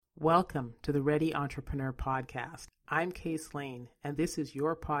Welcome to the Ready Entrepreneur Podcast. I'm Case Lane, and this is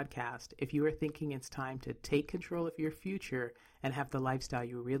your podcast if you are thinking it's time to take control of your future and have the lifestyle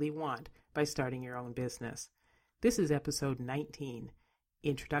you really want by starting your own business. This is episode 19,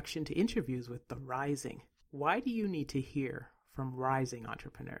 Introduction to Interviews with the Rising. Why do you need to hear from rising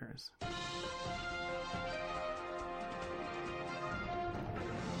entrepreneurs?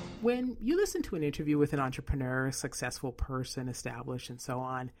 When you listen to an interview with an entrepreneur, a successful person, established, and so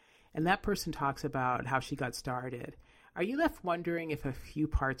on, and that person talks about how she got started, are you left wondering if a few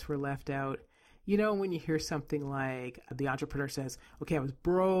parts were left out? You know, when you hear something like the entrepreneur says, okay, I was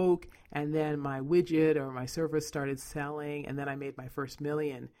broke, and then my widget or my service started selling, and then I made my first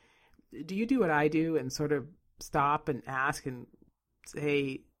million. Do you do what I do and sort of stop and ask and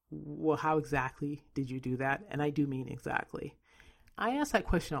say, well, how exactly did you do that? And I do mean exactly. I ask that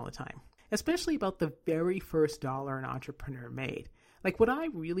question all the time, especially about the very first dollar an entrepreneur made. Like, what I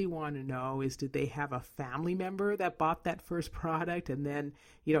really want to know is, did they have a family member that bought that first product and then,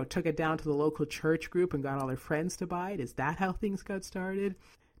 took it down to the local church group and got all their friends to buy it? Is that how things got started?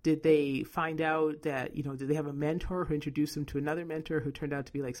 Did they find out that, did they have a mentor who introduced them to another mentor who turned out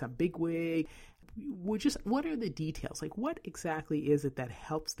to be like some bigwig? What are the details? Like, what exactly is it that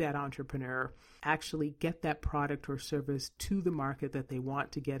helps that entrepreneur actually get that product or service to the market that they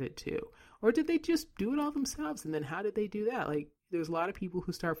want to get it to? Or did they just do it all themselves? And then how did they do that? Like, there's a lot of people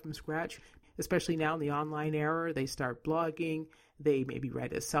who start from scratch, especially now in the online era. They start blogging, they maybe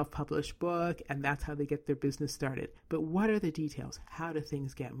write a self-published book, and that's how they get their business started. But what are the details? How do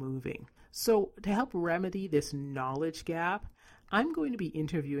things get moving? So to help remedy this knowledge gap, I'm going to be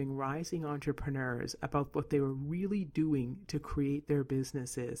interviewing rising entrepreneurs about what they were really doing to create their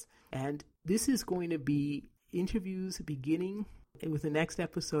businesses. And this is going to be interviews beginning with the next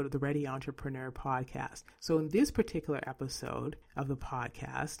episode of the Ready Entrepreneur Podcast. So in this particular episode of the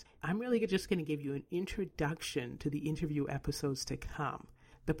podcast, I'm really just going to give you an introduction to the interview episodes to come.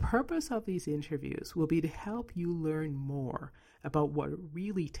 The purpose of these interviews will be to help you learn more about what it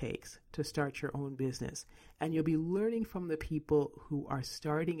really takes to start your own business. And you'll be learning from the people who are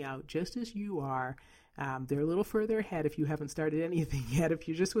starting out just as you are. They're a little further ahead if you haven't started anything yet. If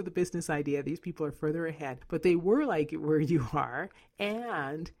you're just with a business idea, these people are further ahead. But they were like where you are,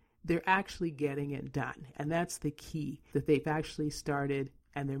 and they're actually getting it done. And that's the key, that they've actually started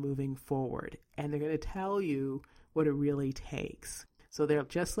and they're moving forward. And they're going to tell you what it really takes. So they're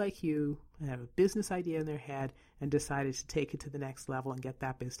just like you, and have a business idea in their head and decided to take it to the next level and get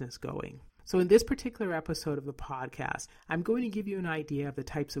that business going. So in this particular episode of the podcast, I'm going to give you an idea of the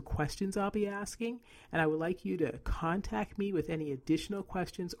types of questions I'll be asking, and I would like you to contact me with any additional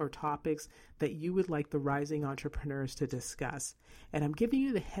questions or topics that you would like the rising entrepreneurs to discuss. And I'm giving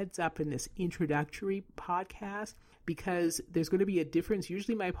you the heads up in this introductory podcast because there's going to be a difference.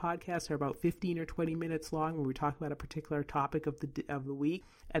 Usually my podcasts are about 15 or 20 minutes long where we talk about a particular topic of the week,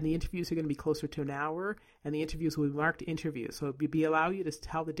 and the interviews are going to be closer to an hour, and the interviews will be marked interviews. So it'll allow you to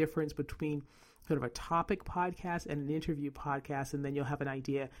tell the difference between sort of a topic podcast and an interview podcast, and then you'll have an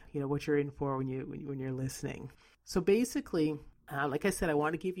idea, what you're in for when you're listening. So basically, like I said, I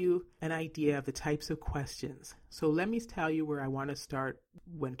want to give you an idea of the types of questions. So let me tell you where I want to start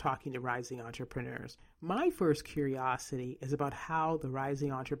when talking to rising entrepreneurs. My first curiosity is about how the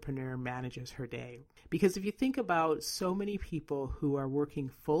rising entrepreneur manages her day. Because if you think about so many people who are working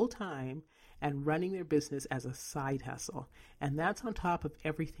full-time and running their business as a side hustle, and that's on top of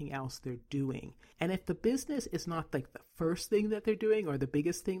everything else they're doing. And if the business is not like the first thing that they're doing or the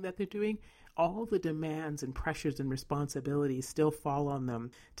biggest thing that they're doing, all the demands and pressures and responsibilities still fall on them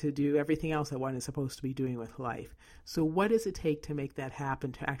to do everything else that one is supposed to be doing with life. So what does it take to make that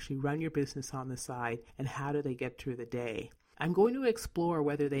happen, to actually run your business on the side, and how do they get through the day? I'm going to explore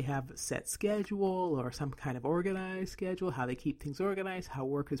whether they have a set schedule or some kind of organized schedule, how they keep things organized, how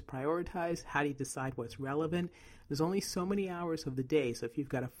work is prioritized, how do you decide what's relevant. There's only so many hours of the day, so if you've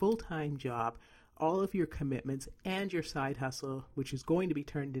got a full-time job, all of your commitments and your side hustle, which is going to be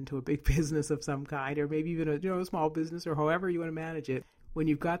turned into a big business of some kind, or maybe even a small business, or however you want to manage it. When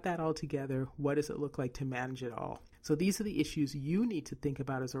you've got that all together, what does it look like to manage it all? So these are the issues you need to think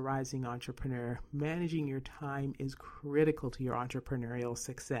about as a rising entrepreneur. Managing your time is critical to your entrepreneurial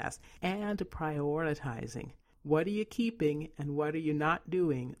success, and prioritizing. What are you keeping and what are you not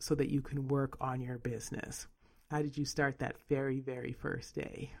doing so that you can work on your business? How did you start that very, very first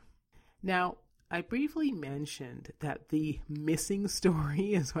day? Now, I briefly mentioned that the missing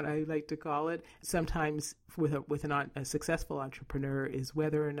story is what I like to call it. Sometimes with a successful entrepreneur is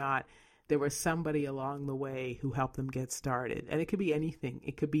whether or not there was somebody along the way who helped them get started. And it could be anything.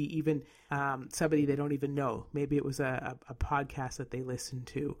 It could be even somebody they don't even know. Maybe it was a podcast that they listened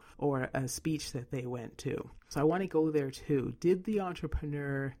to or a speech that they went to. So I want to go there too. Did the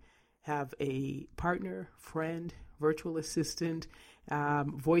entrepreneur have a partner, friend, virtual assistant,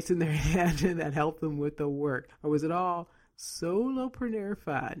 voice in their head that helped them with the work? Or was it all solopreneur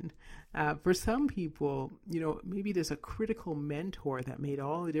fun? For some people, maybe there's a critical mentor that made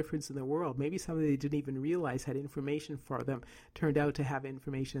all the difference in the world. Maybe somebody they didn't even realize had information for them turned out to have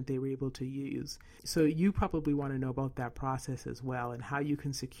information that they were able to use. So you probably want to know about that process as well and how you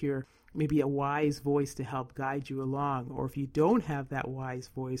can secure maybe a wise voice to help guide you along. Or if you don't have that wise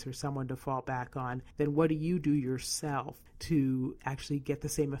voice or someone to fall back on, then what do you do yourself to actually get the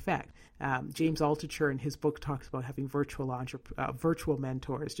same effect? James Altucher in his book talks about having virtual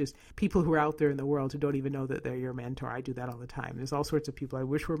mentors, just people who are out there in the world who don't even know that they're your mentor. I do that all the time. There's all sorts of people I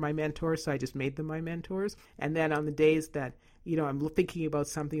wish were my mentors, so I just made them my mentors. And then on the days that I'm thinking about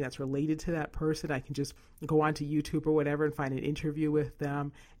something that's related to that person, I can just go onto YouTube or whatever and find an interview with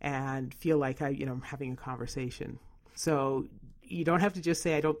them and feel like I'm having a conversation. So you don't have to just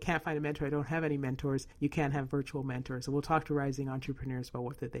say, can't find a mentor. I don't have any mentors. You can have virtual mentors. And we'll talk to rising entrepreneurs about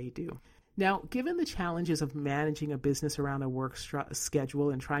what that they do. Now, given the challenges of managing a business around a work schedule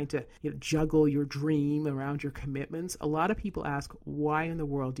and trying to juggle your dream around your commitments, a lot of people ask, why in the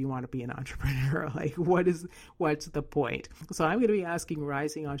world do you want to be an entrepreneur? Like, what's the point? So I'm going to be asking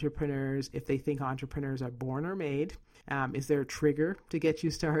rising entrepreneurs if they think entrepreneurs are born or made. Is there a trigger to get you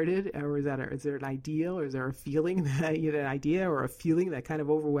started, or is there an ideal, or is there a feeling that an idea or a feeling that kind of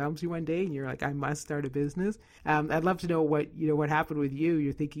overwhelms you one day, and you're like, I must start a business? I'd love to know what happened with you.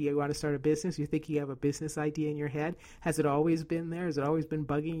 You're thinking you want to start a business. You're thinking you have a business idea in your head. Has it always been there? Has it always been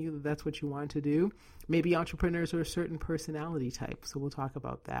bugging you that that's what you want to do? Maybe entrepreneurs are a certain personality type, so we'll talk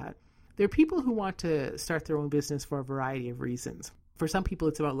about that. There are people who want to start their own business for a variety of reasons. For some people,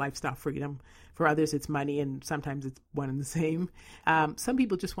 it's about lifestyle freedom. For others, it's money, and sometimes it's one and the same. Some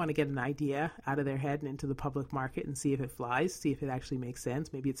people just want to get an idea out of their head and into the public market and see if it flies, see if it actually makes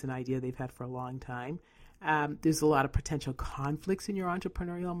sense. Maybe it's an idea they've had for a long time. There's a lot of potential conflicts in your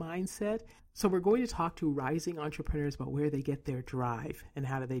entrepreneurial mindset. So we're going to talk to rising entrepreneurs about where they get their drive and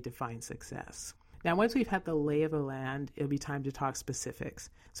how do they define success. Now, once we've had the lay of the land, it'll be time to talk specifics.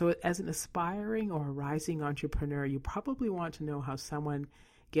 So as an aspiring or a rising entrepreneur, you probably want to know how someone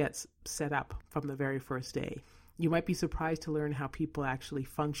gets set up from the very first day. You might be surprised to learn how people actually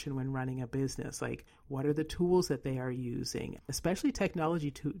function when running a business. Like, what are the tools that they are using? Especially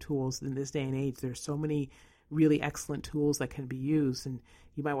technology tools in this day and age. There's so many really excellent tools that can be used, and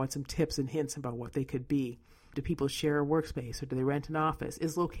you might want some tips and hints about what they could be. Do people share a workspace, or do they rent an office?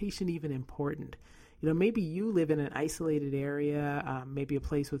 Is location even important? Maybe you live in an isolated area, maybe a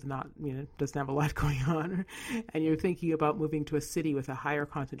place with doesn't have a lot going on, and you're thinking about moving to a city with a higher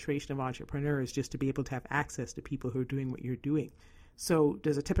concentration of entrepreneurs just to be able to have access to people who are doing what you're doing. So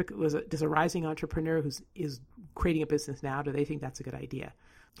does a rising entrepreneur who is creating a business now, do they think that's a good idea?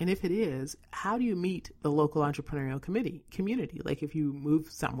 And if it is, how do you meet the local entrepreneurial community? Like, if you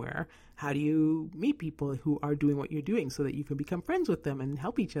move somewhere, how do you meet people who are doing what you're doing so that you can become friends with them and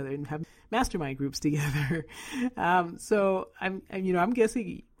help each other and have mastermind groups together? So I'm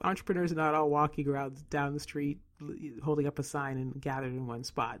guessing entrepreneurs are not all walking around down the street holding up a sign and gathered in one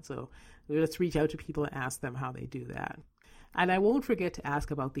spot. So let's reach out to people and ask them how they do that. And I won't forget to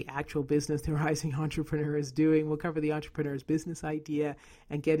ask about the actual business the rising entrepreneur is doing. We'll cover the entrepreneur's business idea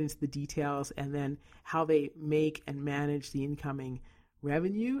and get into the details, and then how they make and manage the incoming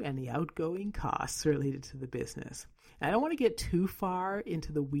revenue and the outgoing costs related to the business. And I don't want to get too far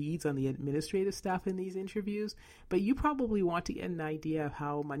into the weeds on the administrative stuff in these interviews, but you probably want to get an idea of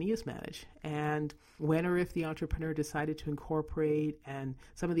how money is managed and when or if the entrepreneur decided to incorporate and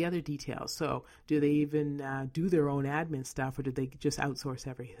some of the other details. So do they even do their own admin stuff, or did they just outsource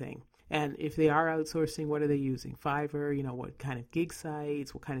everything? And if they are outsourcing, what are they using? Fiverr, what kind of gig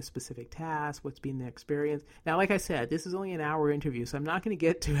sites, what kind of specific tasks, what's been their experience? Now, like I said, this is only an hour interview, so I'm not going to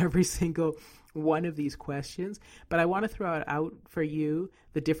get to every single one of these questions, but I want to throw it out for you,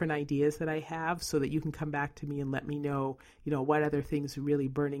 the different ideas that I have, so that you can come back to me and let me know, what other things are really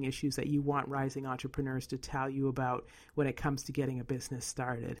burning issues that you want rising entrepreneurs to tell you about when it comes to getting a business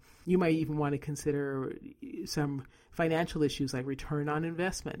started. You might even want to consider some financial issues like return on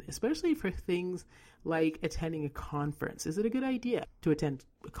investment, especially for things like attending a conference. Is it a good idea to attend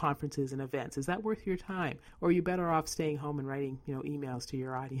conferences and events? Is that worth your time? Or are you better off staying home and writing, emails to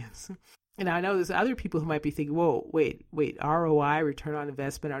your audience? And I know there's other people who might be thinking, whoa, wait, ROI, return on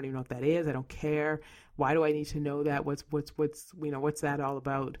investment, I don't even know what that is. I don't care. Why do I need to know that? What's that all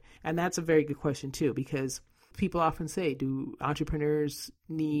about? And that's a very good question too, because people often say, do entrepreneurs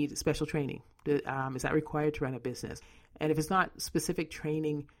need special training? Is that required to run a business? And if it's not specific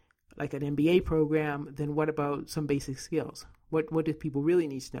training, like an MBA program, then what about some basic skills? What do people really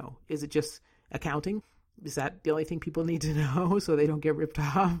need to know? Is it just accounting? Is that the only thing people need to know so they don't get ripped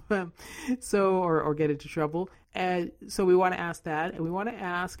off or get into trouble? And so we want to ask that, and we want to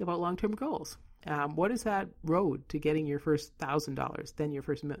ask about long-term goals. What is that road to getting your first $1,000, then your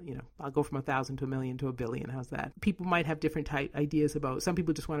first million? I'll go from 1,000 to 1,000,000 to 1,000,000,000. How's that? People might have different ideas about. Some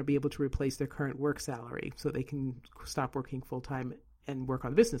people just want to be able to replace their current work salary so they can stop working full-time and work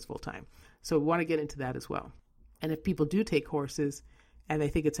on the business full-time. So we want to get into that as well. And if people do take courses, and I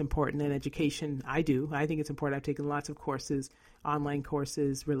think it's important in education, I think it's important. I've taken lots of courses, online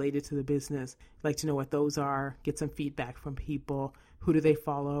courses related to the business. I'd like to know what those are, get some feedback from people. Who do they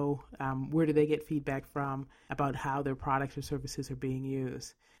follow? Where do they get feedback from about how their products or services are being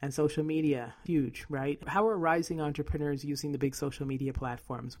used? And social media, huge, right? How are rising entrepreneurs using the big social media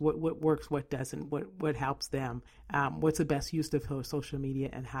platforms? What works, what doesn't? What helps them? What's the best use of social media?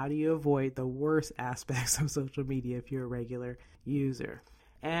 And how do you avoid the worst aspects of social media if you're a regular user?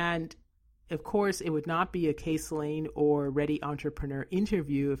 And of course, it would not be a Case Lane or Ready Entrepreneur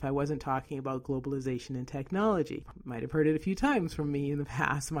interview if I wasn't talking about globalization and technology. You might have heard it a few times from me in the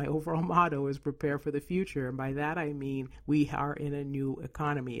past. My overall motto is prepare for the future. And by that, I mean we are in a new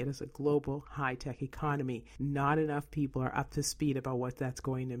economy. It is a global high-tech economy. Not enough people are up to speed about what that's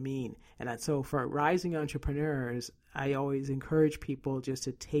going to mean. And so for rising entrepreneurs, I always encourage people just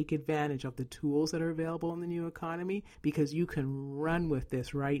to take advantage of the tools that are available in the new economy, because you can run with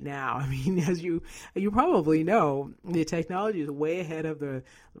this right now. I mean, as you probably know, the technology is way ahead of the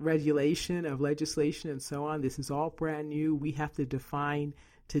regulation, of legislation, and so on. This is all brand new. We have to define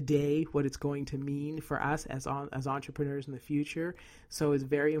today what it's going to mean for us as entrepreneurs in the future. So it's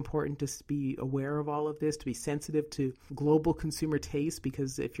very important to be aware of all of this, to be sensitive to global consumer taste,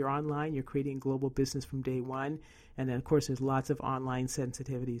 because if you're online, you're creating global business from day one. And then, of course, there's lots of online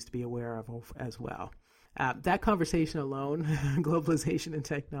sensitivities to be aware of as well. That conversation alone, globalization and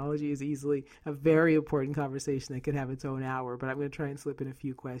technology, is easily a very important conversation that could have its own hour, but I'm going to try and slip in a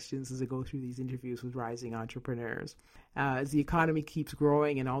few questions as I go through these interviews with rising entrepreneurs. As the economy keeps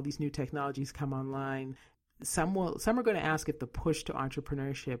growing and all these new technologies come online, some are going to ask if the push to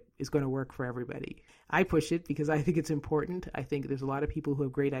entrepreneurship is going to work for everybody. I push it because I think it's important. I think there's a lot of people who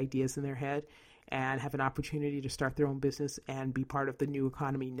have great ideas in their head and have an opportunity to start their own business and be part of the new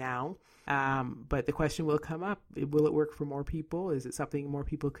economy now. But the question will come up, will it work for more people? Is it something more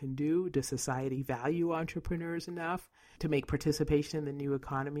people can do? Does society value entrepreneurs enough to make participation in the new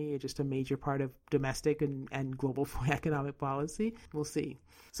economy just a major part of domestic and global economic policy? We'll see.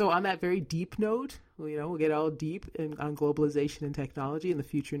 So on that very deep note, we'll get all deep on globalization and technology and the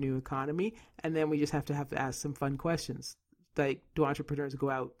future new economy. And then we just have to ask some fun questions. Like, do entrepreneurs go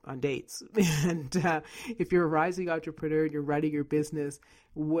out on dates? And if you're a rising entrepreneur and you're running your business,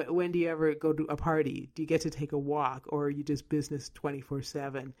 when do you ever go to a party? Do you get to take a walk, or are you just business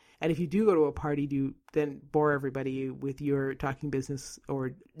 24/7? And if you do go to a party, do you then bore everybody with your talking business,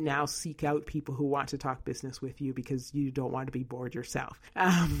 or now seek out people who want to talk business with you because you don't want to be bored yourself?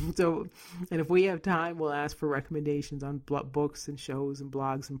 And if we have time, we'll ask for recommendations on books and shows and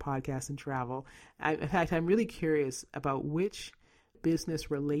blogs and podcasts and travel. In fact, I'm really curious about which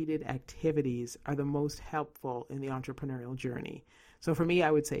business-related activities are the most helpful in the entrepreneurial journey. So for me, I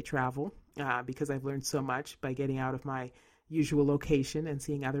would say travel, because I've learned so much by getting out of my usual location and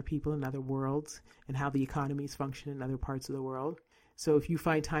seeing other people in other worlds and how the economies function in other parts of the world. So if you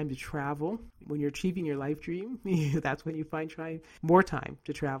find time to travel, when you're achieving your life dream, that's when you find more time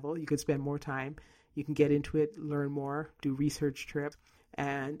to travel. You could spend more time. You can get into it, learn more, do research trips,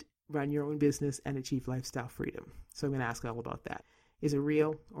 and run your own business and achieve lifestyle freedom. So I'm going to ask all about that. Is it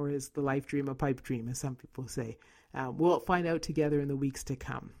real, or is the life dream a pipe dream, as some people say? We'll find out together in the weeks to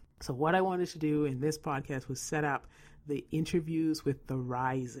come. So what I wanted to do in this podcast was set up the interviews with the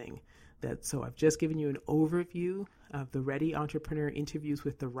rising. So I've just given you an overview of the Ready Entrepreneur interviews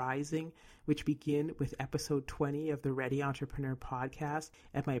with the rising, which begin with episode 20 of the Ready Entrepreneur podcast.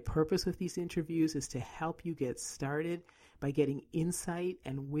 And my purpose with these interviews is to help you get started by getting insight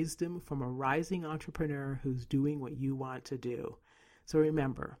and wisdom from a rising entrepreneur who's doing what you want to do. So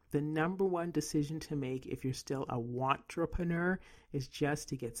remember, the number one decision to make if you're still a wantrepreneur is just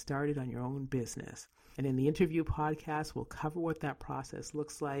to get started on your own business. And in the interview podcast, we'll cover what that process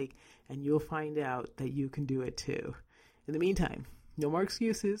looks like, and you'll find out that you can do it too. In the meantime, No more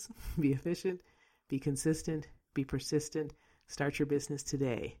excuses. Be efficient, be consistent, be persistent. Start your business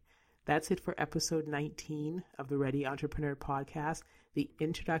today. That's it for episode 19 of the Ready Entrepreneur podcast, the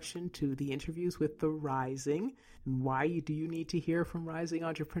introduction to the interviews with the rising. And why do you need to hear from rising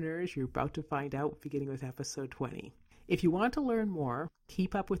entrepreneurs? You're about to find out beginning with episode 20. If you want to learn more,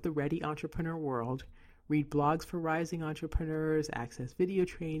 keep up with the Ready Entrepreneur world, read blogs for rising entrepreneurs, access video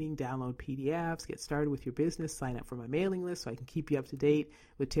training, download PDFs, get started with your business, sign up for my mailing list so I can keep you up to date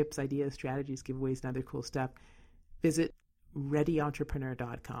with tips, ideas, strategies, giveaways, and other cool stuff, visit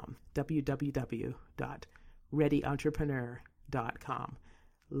readyentrepreneur.com, www.readyentrepreneur.com.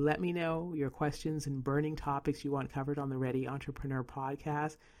 Let me know your questions and burning topics you want covered on the Ready Entrepreneur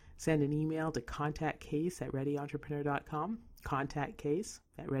podcast. Send an email to contactcase@readyentrepreneur.com,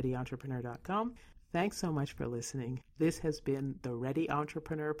 contactcase@readyentrepreneur.com. Thanks so much for listening. This has been the Ready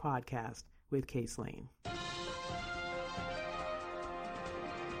Entrepreneur podcast with Case Lane.